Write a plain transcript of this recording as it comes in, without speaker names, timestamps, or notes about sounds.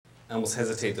I almost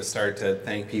hesitate to start to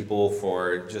thank people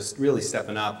for just really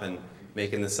stepping up and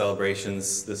making the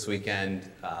celebrations this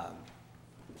weekend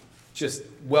just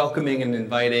welcoming and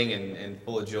inviting and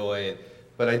full of joy.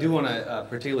 But I do want to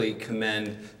particularly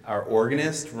commend our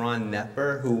organist, Ron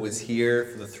Knepper, who was here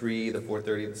for the 3, the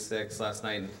 4:30, the 6 last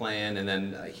night and playing, and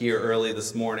then here early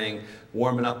this morning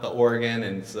warming up the organ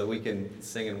and so we can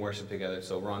sing and worship together.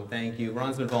 So Ron, thank you.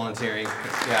 Ron's been volunteering.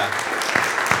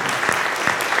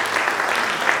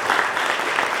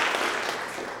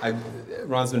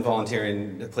 Ron's been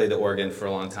volunteering to play the organ for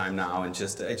a long time now, and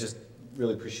I just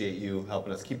really appreciate you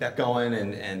helping us keep that going,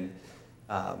 and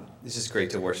it's just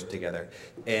great to worship together.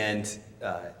 And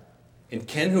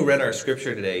Ken, who read our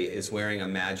scripture today, is wearing a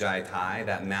Magi tie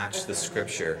that matched the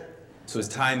scripture. So his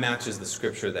tie matches the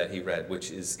scripture that he read,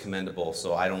 which is commendable.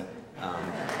 So I've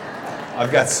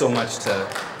got so much to,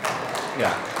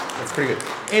 that's pretty good.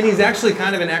 And he's actually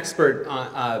kind of an expert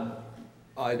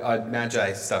on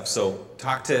Magi stuff. So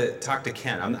talk to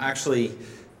Ken. I'm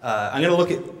going to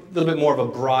look at a little bit more of a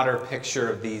broader picture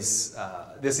of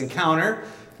this encounter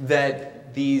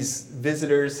that these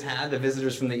visitors had, the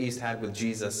visitors from the East had with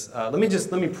Jesus. Let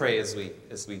me pray as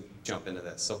we jump into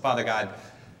this. So Father God,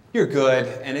 you're good,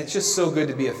 and it's just so good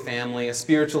to be a family, a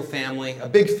spiritual family, a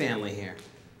big family here,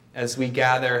 as we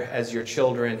gather as your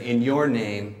children in your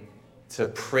name to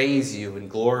praise you and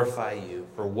glorify you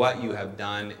for what you have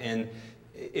done. And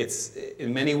it's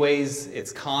in many ways,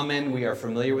 it's common. We are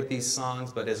familiar with these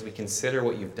songs, but as we consider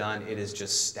what you've done, it is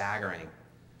just staggering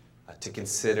to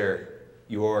consider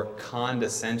your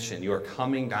condescension, your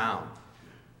coming down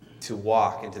to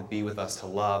walk and to be with us, to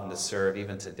love and to serve,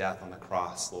 even to death on the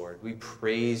cross, Lord. We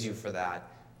praise you for that.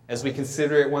 As we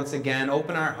consider it once again,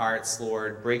 open our hearts,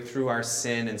 Lord, break through our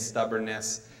sin and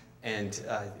stubbornness, and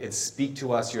speak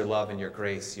to us your love and your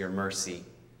grace, your mercy,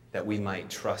 that we might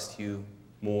trust you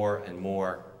more and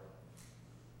more.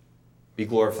 Be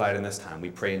glorified in this time.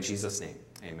 We pray in Jesus' name.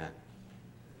 Amen.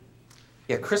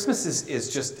 Yeah, Christmas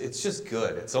is just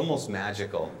good. It's almost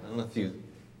magical. I don't know if you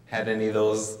had any of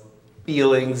those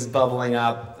feelings bubbling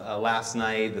up last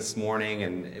night, this morning,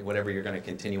 and whatever you're going to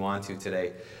continue on to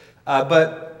today.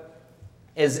 But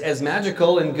as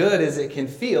magical and good as it can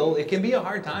feel, it can be a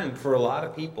hard time for a lot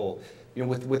of people. You know,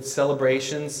 with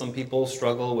celebrations, some people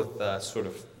struggle with sort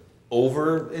of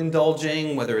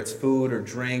overindulging, whether it's food or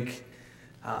drink.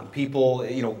 People,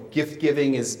 gift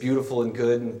giving is beautiful and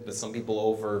good, but some people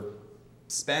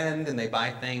overspend and they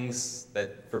buy things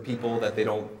that for people that they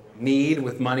don't need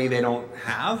with money they don't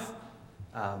have.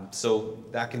 So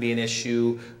that can be an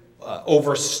issue.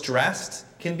 Overstressed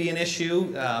can be an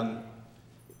issue.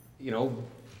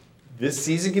 This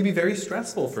season can be very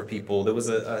stressful for people. There was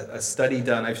a study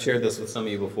done, I've shared this with some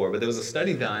of you before, but there was a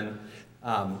study done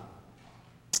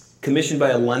commissioned by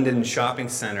a London shopping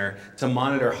center to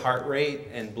monitor heart rate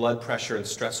and blood pressure and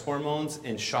stress hormones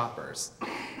in shoppers.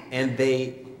 And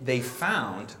they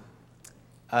found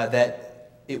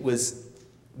that it was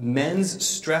men's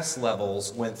stress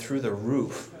levels went through the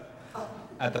roof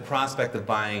at the prospect of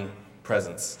buying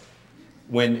presents.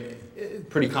 When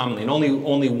pretty commonly, and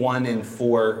only 1 in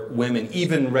 4 women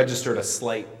even registered a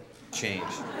slight change.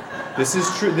 This is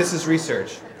true. This is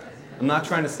research. I'm not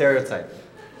trying to stereotype.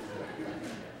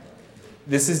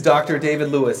 This is Dr. David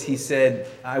Lewis. He said,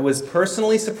 I was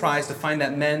personally surprised to find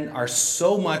that men are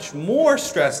so much more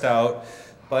stressed out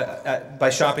by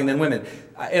shopping than women.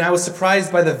 And I was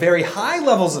surprised by the very high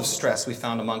levels of stress we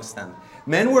found amongst them.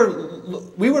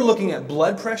 We were looking at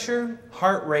blood pressure,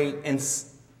 heart rate, and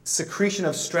secretion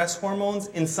of stress hormones,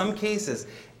 in some cases,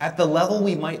 at the level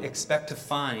we might expect to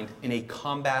find in a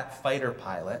combat fighter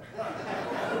pilot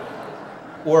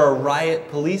or a riot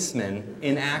policeman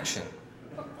in action.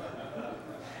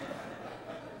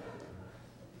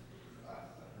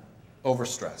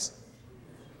 Overstressed.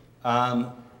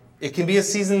 It can be a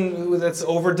season that's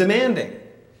over-demanding.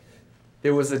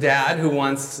 There was a dad who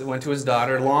once went to his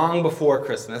daughter long before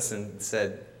Christmas and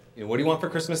said, what do you want for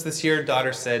Christmas this year?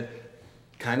 Daughter said,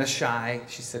 kind of shy.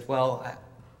 She said, well,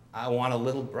 I want a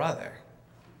little brother.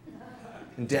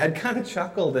 And Dad kind of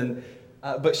chuckled.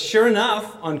 But sure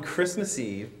enough, on Christmas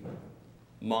Eve,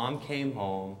 Mom came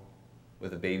home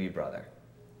with a baby brother.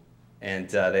 And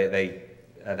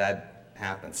that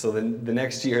happened. So the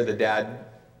next year, the dad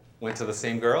went to the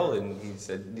same girl and he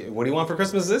said, what do you want for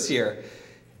Christmas this year?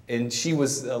 And she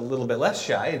was a little bit less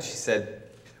shy, and she said,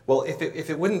 well, if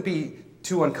it wouldn't be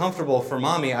too uncomfortable for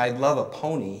Mommy, I'd love a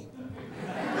pony.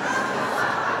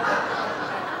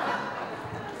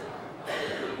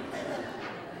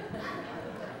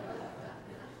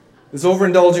 There's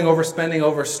overindulging, overspending,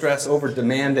 overstress,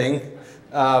 overdemanding.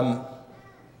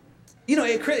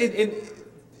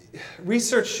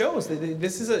 research shows that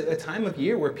this is a time of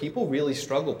year where people really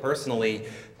struggle personally.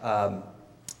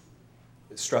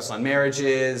 Stress on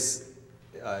marriages,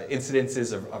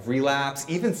 incidences of relapse,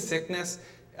 even sickness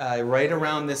right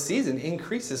around this season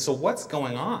increases. So what's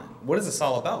going on? What is this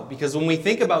all about? Because when we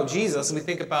think about Jesus, and we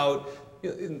think about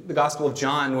the Gospel of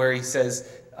John where he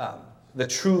says, the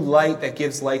true light that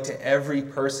gives light to every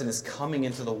person is coming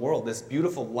into the world. This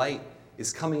beautiful light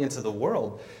is coming into the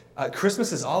world.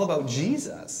 Christmas is all about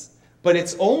Jesus. But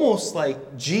it's almost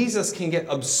like Jesus can get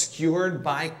obscured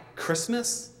by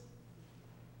Christmas.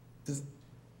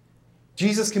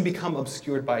 Jesus can become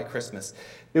obscured by Christmas.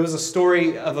 There was a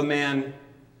story of a man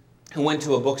who went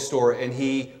to a bookstore and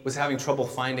he was having trouble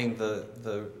finding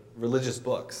the religious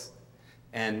books.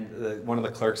 And one of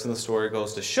the clerks in the store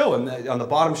goes to show him that on the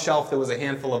bottom shelf there was a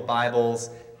handful of Bibles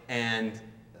and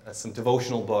some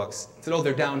devotional books. He said, oh,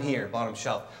 they're down here, bottom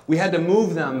shelf. We had to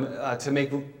move them to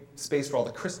make space for all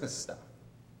the Christmas stuff.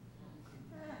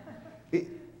 This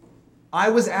year I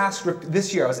was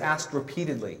asked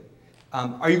repeatedly,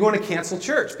 are you going to cancel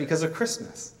church because of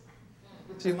Christmas?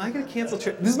 So, am I going to cancel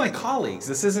church? This is my colleagues.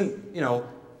 This isn't,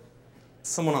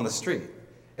 someone on the street.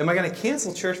 Am I going to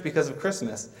cancel church because of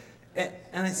Christmas? And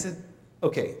I said,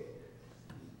 okay,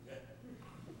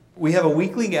 we have a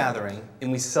weekly gathering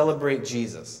and we celebrate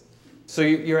Jesus. So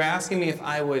you're asking me if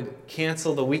I would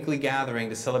cancel the weekly gathering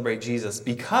to celebrate Jesus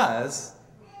because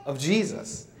of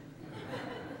Jesus.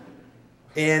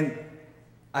 And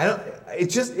one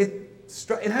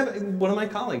of my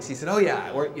colleagues, he said, oh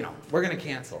yeah, we're going to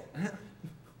cancel.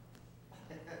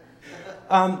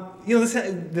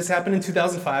 This happened in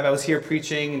 2005. I was here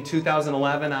preaching. In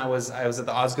 2011, I was at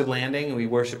the Osgood Landing, and we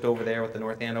worshiped over there with the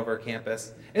North Andover campus.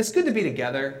 And it's good to be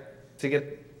together, to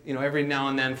get, every now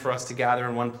and then for us to gather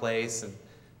in one place. And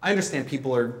I understand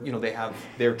people are,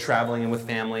 they're traveling and with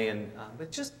family,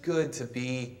 but just good to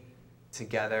be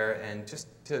together and just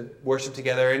to worship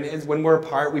together. And when we're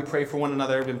apart, we pray for one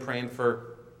another. I've been praying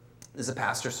there's a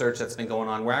pastor search that's been going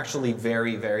on. We're actually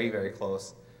very, very, very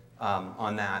close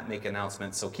on that, make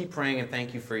announcements. So keep praying and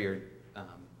thank you for your...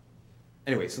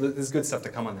 Anyway, so there's good stuff to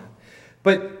come on that.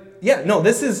 But yeah, no,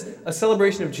 this is a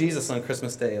celebration of Jesus on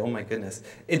Christmas Day. Oh my goodness.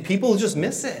 And people just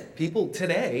miss it. People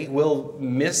today will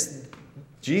miss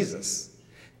Jesus.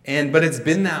 But it's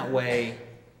been that way.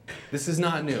 This is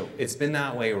not new. It's been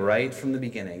that way right from the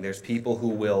beginning. There's people who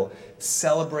will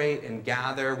celebrate and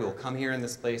gather. We'll come here in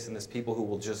this place, and there's people who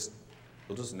will just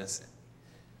miss it.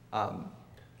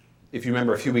 If you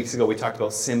remember a few weeks ago, we talked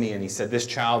about Simeon. He said this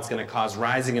child's going to cause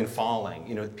rising and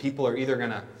falling. People are either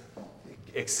going to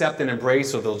accept and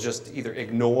embrace, or they'll just either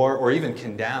ignore or even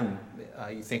condemn.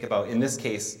 You think about, in this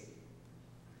case,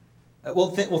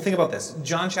 think about this.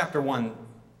 John chapter 1,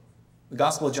 the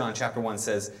Gospel of John chapter 1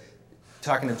 says,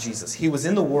 talking of Jesus, he was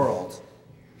in the world,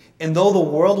 and though the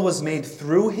world was made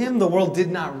through him, the world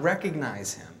did not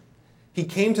recognize him. He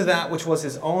came to that which was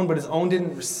his own, but his own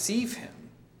didn't receive him.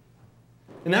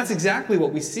 And that's exactly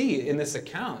what we see in this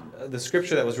account, the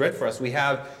scripture that was read for us. We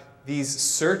have these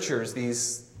searchers,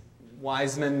 these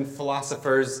wise men,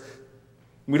 philosophers.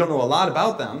 We don't know a lot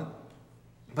about them,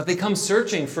 but they come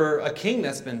searching for a king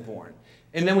that's been born.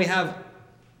 And then we have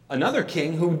another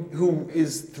king who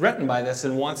is threatened by this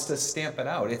and wants to stamp it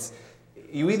out.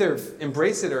 You either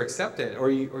embrace it or accept it,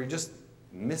 or you just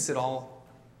miss it all.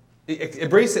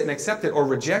 Embrace it and accept it, or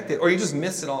reject it, or you just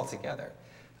miss it altogether.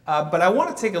 But I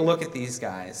want to take a look at these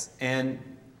guys. And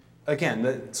again,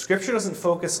 the scripture doesn't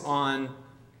focus on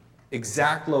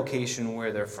exact location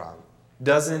where they're from,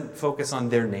 doesn't focus on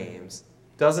their names,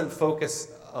 doesn't focus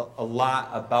a lot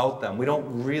about them. We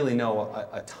don't really know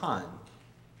a ton.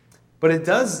 But it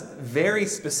does very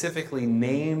specifically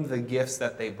name the gifts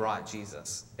that they brought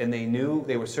Jesus. And they knew,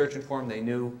 they were searching for him, they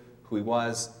knew who he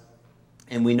was.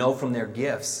 And we know from their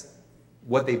gifts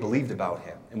what they believed about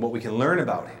him and what we can learn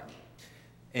about him.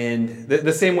 And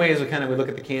the same way as we look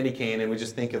at the candy cane and we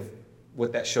just think of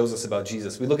what that shows us about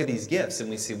Jesus. We look at these gifts and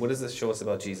we see, what does this show us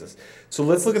about Jesus? So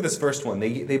let's look at this first one.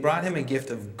 They brought him a gift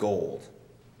of gold.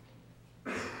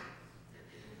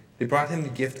 They brought him the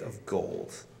gift of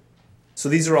gold. So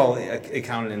these are all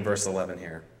accounted in verse 11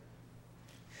 here.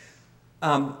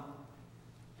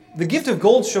 The gift of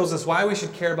gold shows us why we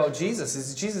should care about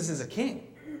Jesus. Jesus is a king.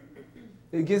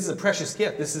 It gives us a precious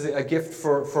gift. This is a gift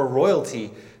for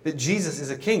royalty, that Jesus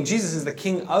is a king. Jesus is the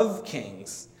King of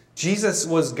kings. Jesus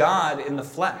was God in the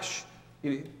flesh.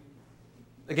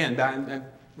 Again, I'm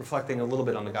reflecting a little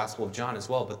bit on the Gospel of John as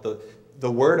well, but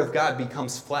the Word of God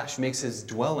becomes flesh, makes his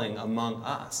dwelling among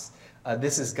us.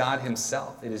 This is God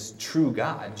himself. It is true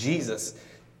God. Jesus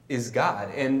is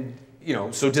God. And,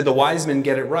 so did the wise men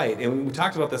get it right? And we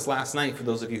talked about this last night for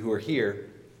those of you who are here.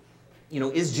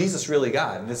 is Jesus really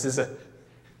God? This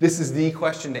is the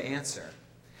question to answer.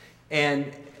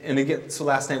 And again, so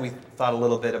last night we thought a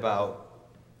little bit about,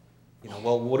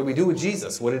 well, what do we do with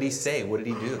Jesus? What did he say? What did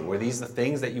he do? Were these the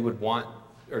things that you would want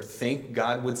or think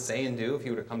God would say and do if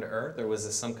he were to come to earth? Or was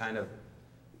this some kind of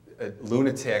a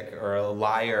lunatic or a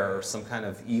liar or some kind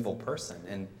of evil person?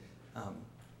 And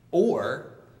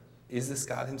or is this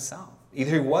God himself?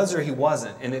 Either he was or he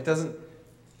wasn't. And it doesn't...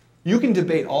 You can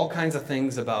debate all kinds of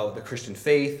things about the Christian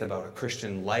faith, about a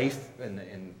Christian life,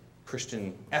 and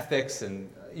Christian ethics, and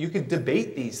you could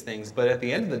debate these things, but at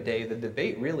the end of the day, the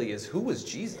debate really is, who was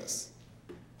Jesus?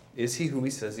 Is he who he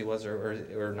says he was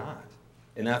or not?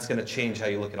 And that's going to change how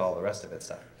you look at all the rest of it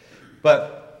stuff.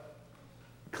 But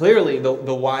clearly, the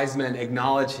wise men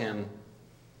acknowledge him,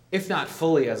 if not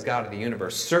fully as God of the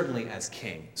universe, certainly as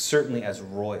king, certainly as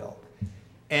royal.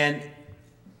 And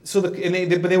so, but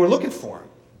they were looking for him.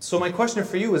 So my question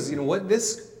for you is, what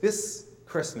this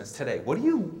Christmas today, what are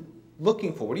you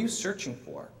looking for? What are you searching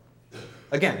for?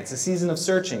 Again, it's a season of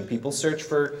searching. People search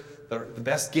for the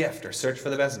best gift, or search for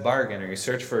the best bargain, or you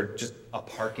search for just a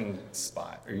parking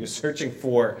spot, or you're searching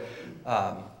for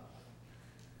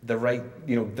the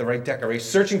right decoration,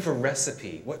 searching for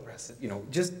recipe. What recipe?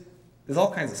 Just there's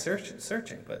all kinds of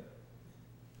searching. But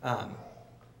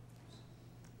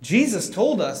Jesus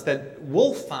told us that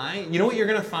we'll find. You know what you're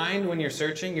going to find when you're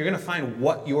searching? You're going to find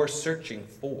what you're searching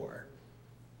for.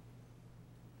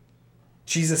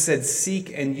 Jesus said,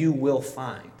 "Seek and you will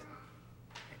find."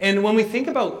 And when we think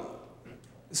about,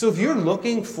 so if you're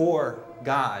looking for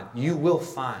God, you will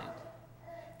find.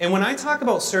 And when I talk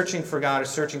about searching for God or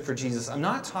searching for Jesus, I'm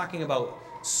not talking about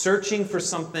searching for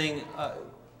something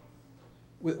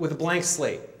with a blank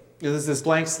slate. There's this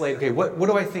blank slate. Okay, what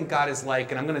do I think God is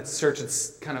like? And I'm going to search and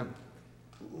kind of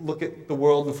look at the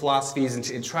world and philosophies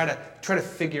and try to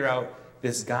figure out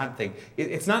this God thing.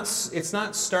 It's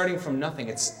not starting from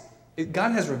nothing.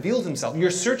 God has revealed himself. You're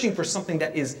searching for something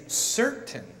that is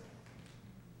certain.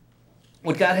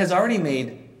 What God has already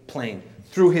made plain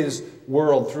through his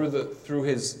world, through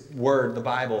his word, the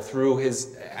Bible, through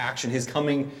his action, his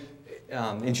coming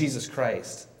in Jesus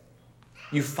Christ.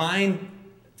 You find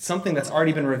something that's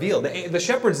already been revealed. The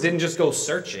shepherds didn't just go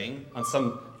searching on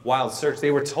some wild search.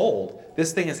 They were told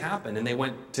this thing has happened, and they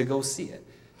went to go see it.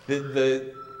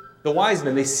 The wise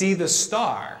men, they see the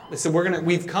star. They said,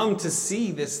 we've come to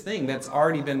see this thing that's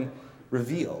already been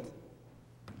revealed.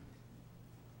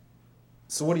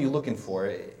 So what are you looking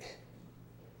for?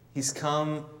 He's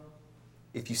come.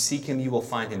 If you seek him, you will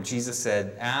find him. Jesus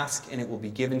said, "Ask and it will be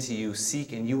given to you.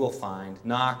 Seek and you will find.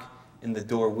 Knock and the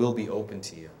door will be open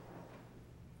to you."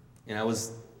 And I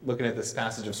was looking at this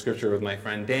passage of scripture with my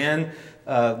friend Dan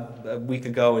a week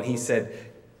ago, and he said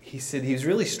he was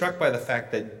really struck by the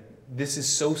fact that this is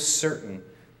so certain,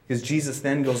 because Jesus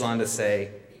then goes on to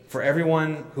say, "For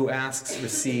everyone who asks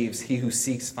receives, he who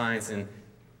seeks finds, and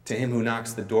to him who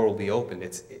knocks the door will be opened."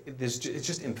 It's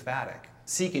just emphatic.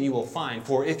 Seek and you will find,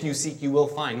 for if you seek you will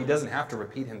find. He doesn't have to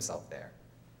repeat himself there.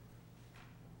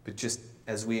 But just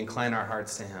as we incline our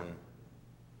hearts to him,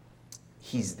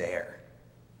 he's there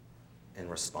and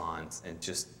responds, and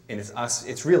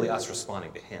it's really us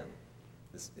responding to him,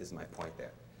 is my point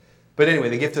there. But anyway,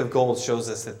 the gift of gold shows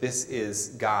us that this is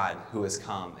God who has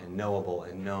come and knowable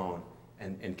and known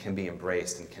and can be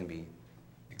embraced and can be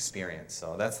experienced.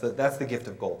 So that's the gift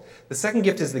of gold. The second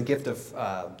gift is the gift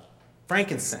of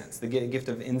frankincense, the gift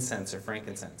of incense or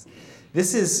frankincense.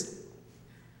 This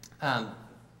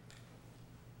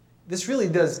really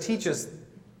does teach us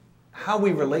how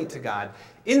we relate to God.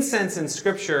 Incense in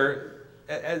Scripture,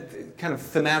 kind of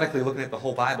thematically looking at the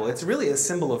whole Bible, it's really a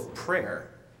symbol of prayer.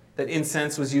 That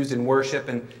incense was used in worship,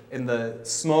 and the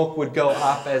smoke would go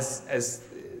up as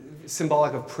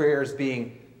symbolic of prayers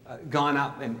being gone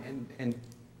up and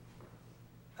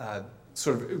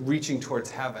sort of reaching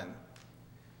towards heaven.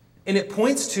 And it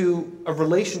points to a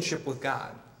relationship with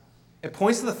God. It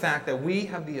points to the fact that we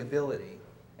have the ability,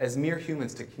 as mere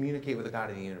humans, to communicate with the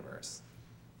God of the universe.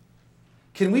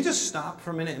 Can we just stop for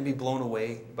a minute and be blown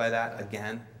away by that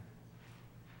again?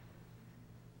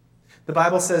 The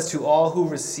Bible says, "To all who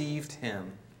received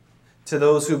him, to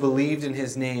those who believed in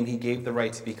his name, he gave the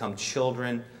right to become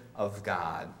children of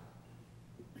God."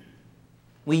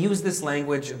 We use this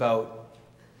language about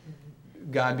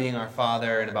God being our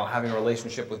Father and about having a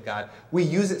relationship with God. We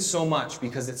use it so much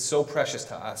because it's so precious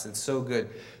to us and so good.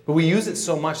 But we use it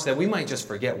so much that we might just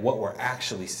forget what we're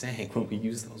actually saying when we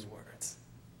use those words.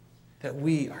 That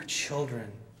we are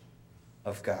children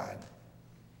of God.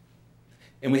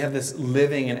 And we have this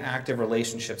living and active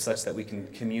relationship such that we can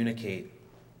communicate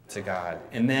to God.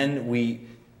 And then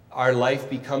our life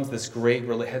becomes this great,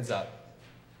 heads up.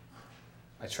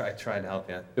 I tried to help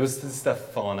you. It was this stuff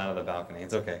falling out of the balcony.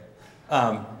 It's okay.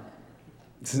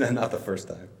 It's not the first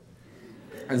time.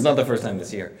 It's not the first time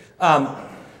this year.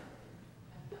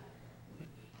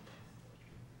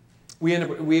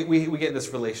 We get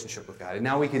this relationship with God, and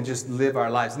now we can just live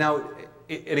our lives. Now,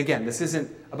 and again, this isn't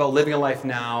about living a life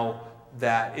now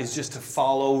that is just to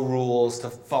follow rules, to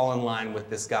fall in line with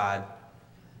this God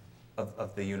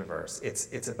of the universe.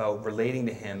 It's about relating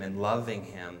to Him and loving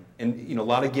Him. And a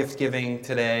lot of gift giving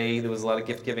today. There was a lot of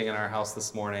gift giving in our house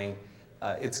this morning.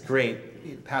 It's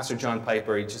great. Pastor John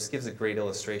Piper, he just gives a great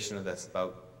illustration of this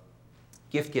about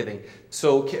gift giving.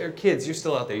 So kids, you're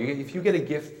still out there. If you get a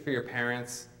gift for your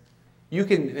parents, you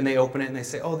can, and they open it and they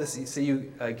say, oh, this. So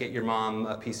you get your mom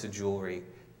a piece of jewelry,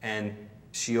 and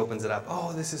she opens it up.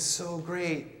 Oh, this is so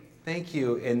great. Thank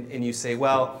you. And you say,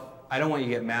 well, I don't want you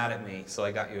to get mad at me, so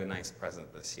I got you a nice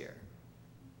present this year.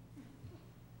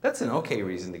 That's an okay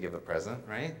reason to give a present,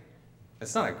 right?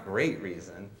 It's not a great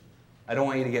reason. I don't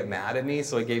want you to get mad at me,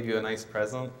 so I gave you a nice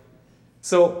present.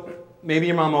 So maybe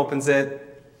your mom opens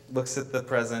it, looks at the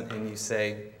present, and she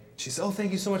says, oh,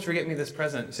 thank you so much for getting me this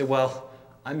present. You say, well,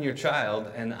 I'm your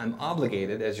child, and I'm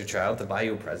obligated as your child to buy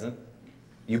you a present.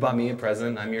 You bought me a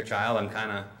present, I'm your child,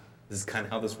 this is kind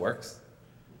of how this works.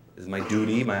 This is my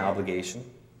duty, my obligation.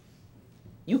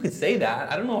 You could say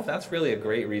that. I don't know if that's really a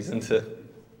great reason to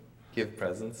give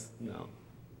presents. No.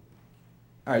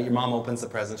 All right, your mom opens the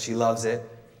present. She loves it.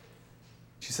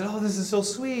 She said, oh, this is so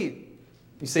sweet.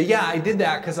 You say, yeah, I did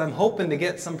that because I'm hoping to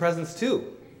get some presents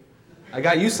too. I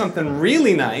got you something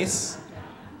really nice.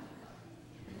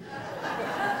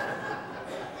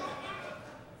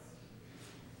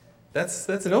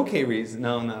 That's an okay reason.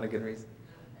 No, not a good reason.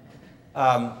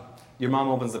 Your mom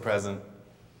opens the present.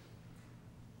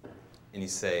 And you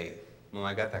say, Mom,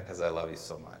 I got that because I love you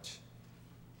so much.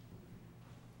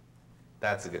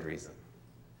 That's a good reason.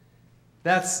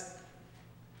 That's,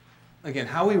 again,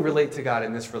 how we relate to God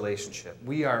in this relationship.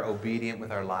 We are obedient with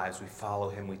our lives. We follow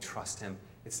Him. We trust Him.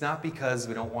 It's not because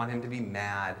we don't want Him to be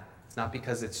mad. It's not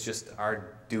because it's just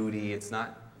our duty. It's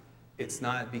not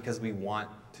because we want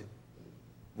to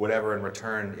whatever in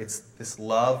return. It's this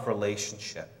love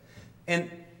relationship. And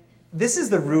this is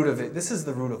the root of it. This is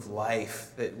the root of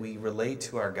life, that we relate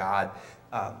to our God.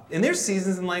 And there's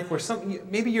seasons in life where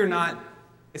maybe you're not,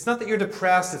 it's not that you're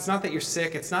depressed, it's not that you're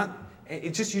sick,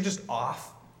 you're just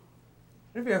off.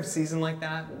 Have you ever have a season like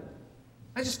that?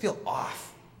 I just feel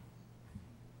off.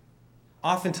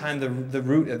 Oftentimes the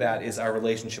root of that is our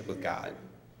relationship with God.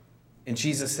 And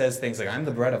Jesus says things like, I'm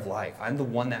the bread of life. I'm the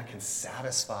one that can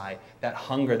satisfy that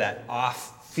hunger, that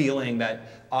off feeling, that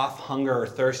off hunger or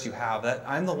thirst you have. That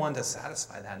I'm the one to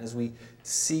satisfy that. And as we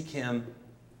seek Him,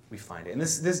 we find it. And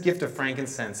this gift of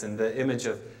frankincense and the image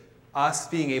of us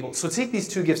being able... So take these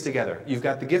two gifts together. You've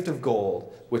got the gift of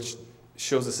gold, which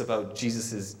shows us about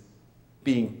Jesus'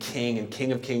 being king and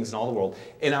King of kings in all the world,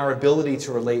 and our ability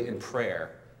to relate in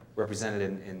prayer, represented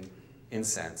in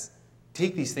incense.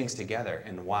 Take these things together,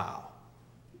 and wow,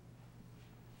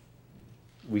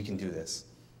 we can do this.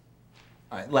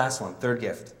 All right, last one, third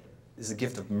gift, is the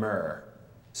gift of myrrh.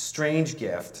 Strange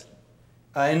gift.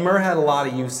 And myrrh had a lot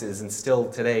of uses, and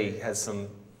still today has some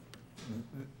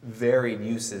varied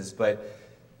uses, but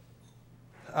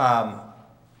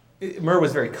myrrh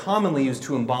was very commonly used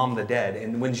to embalm the dead.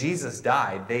 And when Jesus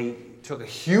died, they took a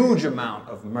huge amount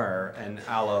of myrrh and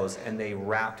aloes, and they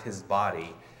wrapped His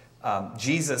body.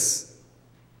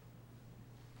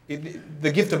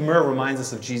 The gift of myrrh reminds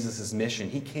us of Jesus' mission.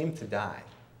 He came to die.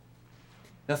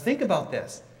 Now think about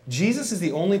this. Jesus is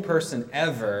the only person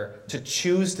ever to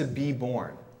choose to be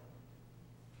born.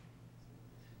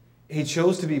 He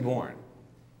chose to be born.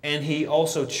 And He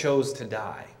also chose to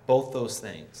die. Both those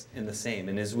things in the same.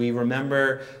 And as we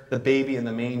remember the baby in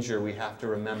the manger, we have to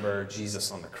remember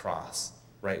Jesus on the cross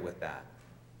right with that.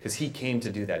 Because He came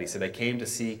to do that. He said, I came to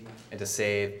seek and to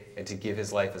save and to give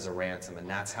His life as a ransom. And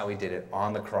that's how He did it,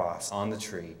 on the cross, on the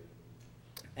tree.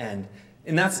 And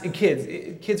that's,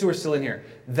 kids who are still in here,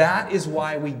 that is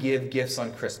why we give gifts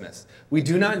on Christmas. We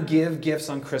do not give gifts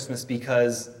on Christmas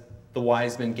because the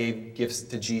wise men gave gifts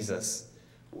to Jesus.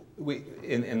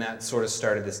 And that sort of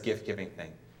started this gift-giving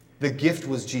thing. The gift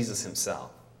was Jesus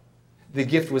Himself. The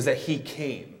gift was that He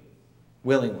came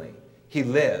willingly. He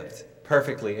lived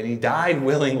perfectly, and He died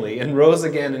willingly and rose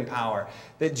again in power.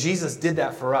 That Jesus did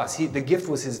that for us. The gift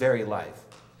was His very life.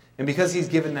 And because He's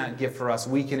given that gift for us,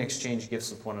 we can exchange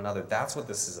gifts with one another. That's what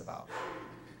this is about.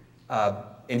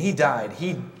 And He died.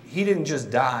 He didn't just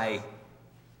die.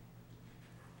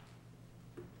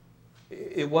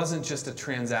 It wasn't just a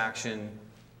transaction,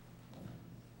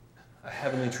 a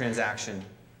heavenly transaction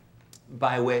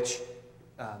by which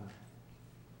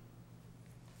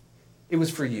It was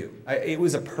for you. It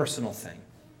was a personal thing.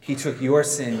 He took your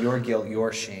sin, your guilt,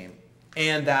 your shame,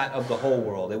 and that of the whole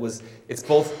world. It's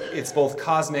both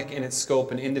cosmic in its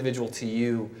scope and individual to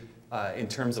you in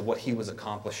terms of what he was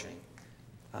accomplishing.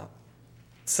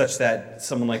 Such that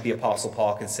someone like the Apostle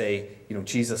Paul can say,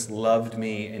 Jesus loved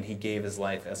me and he gave his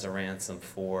life as a ransom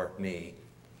for me.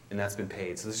 And that's been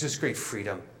paid. So there's just great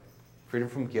freedom. Freedom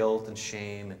from guilt and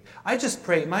shame. And I just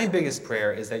pray, my biggest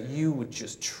prayer is that you would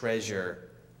just treasure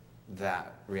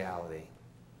that reality.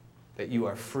 That you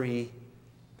are free,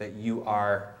 that you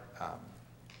are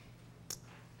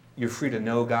you're free to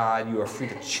know God, you are free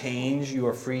to change, you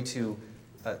are free to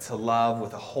love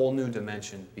with a whole new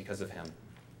dimension because of him.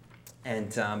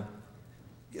 And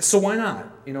so why not?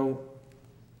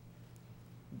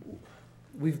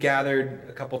 We've gathered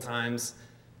a couple times,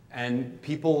 and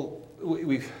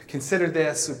we've considered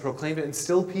this, we've proclaimed it, and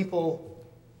still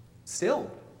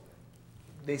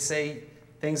they say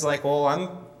things like,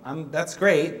 well, that's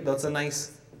great,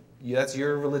 that's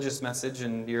your religious message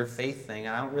and your faith thing,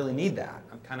 and I don't really need that.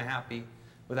 I'm kind of happy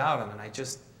without him. And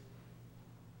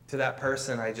to that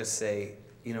person, I just say,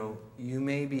 you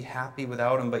may be happy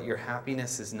without him, but your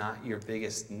happiness is not your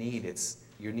biggest need.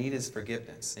 Your need is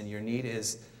forgiveness, and your need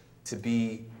is to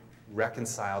be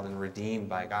reconciled and redeemed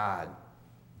by God.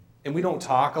 And we don't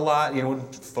talk a lot,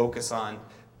 focus on,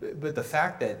 but the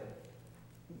fact that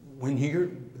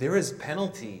there is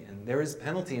penalty, and there is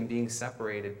penalty in being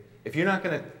separated. If you're not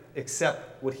going to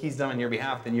accept what he's done on your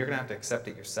behalf, then you're going to have to accept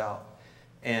it yourself.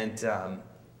 And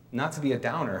not to be a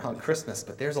downer on Christmas,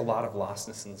 but there's a lot of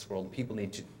lostness in this world, and people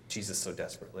need Jesus so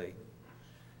desperately.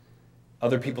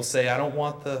 Other people say, I don't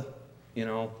want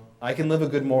I can live a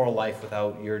good moral life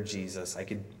without your Jesus. I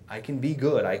can be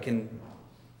good. I can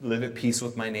live at peace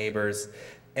with my neighbors.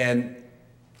 And,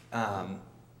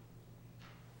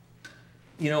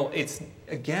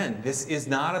 this is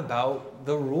not about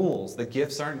the rules. The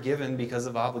gifts aren't given because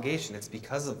of obligation. It's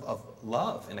because of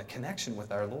love and a connection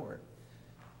with our Lord.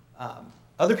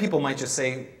 Other people might just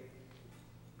say,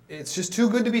 it's just too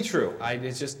good to be true.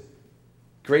 It's just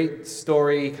great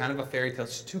story, kind of a fairy tale.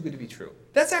 It's just too good to be true.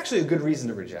 That's actually a good reason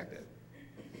to reject it.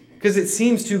 Because it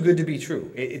seems too good to be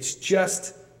true. It's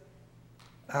just,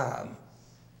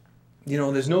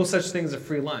 there's no such thing as a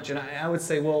free lunch. And I would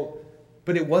say, well,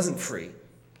 but it wasn't free.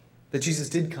 That Jesus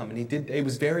did come, and it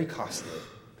was very costly.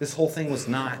 This whole thing was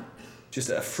not just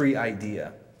a free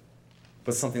idea,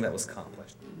 but something that was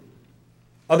accomplished.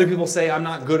 Other people say, I'm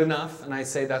not good enough, and I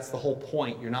say that's the whole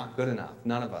point. You're not good enough.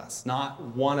 None of us, not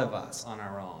one of us on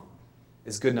our own,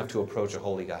 is good enough to approach a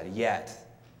holy God,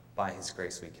 yet by his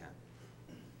grace we can.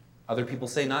 Other people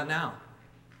say, not now.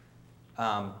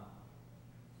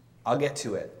 I'll get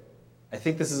to it. I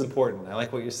think this is important. I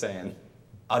like what you're saying.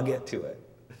 I'll get to it.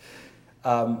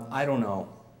 I don't know.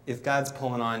 If God's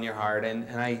pulling on your heart, and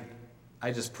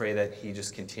I just pray that he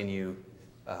just continue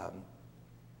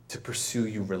to pursue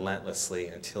you relentlessly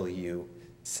until you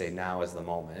say now is the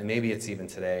moment. And maybe it's even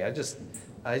today. I just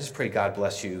pray God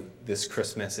bless you this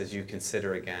Christmas as you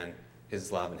consider again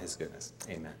his love and his goodness.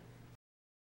 Amen.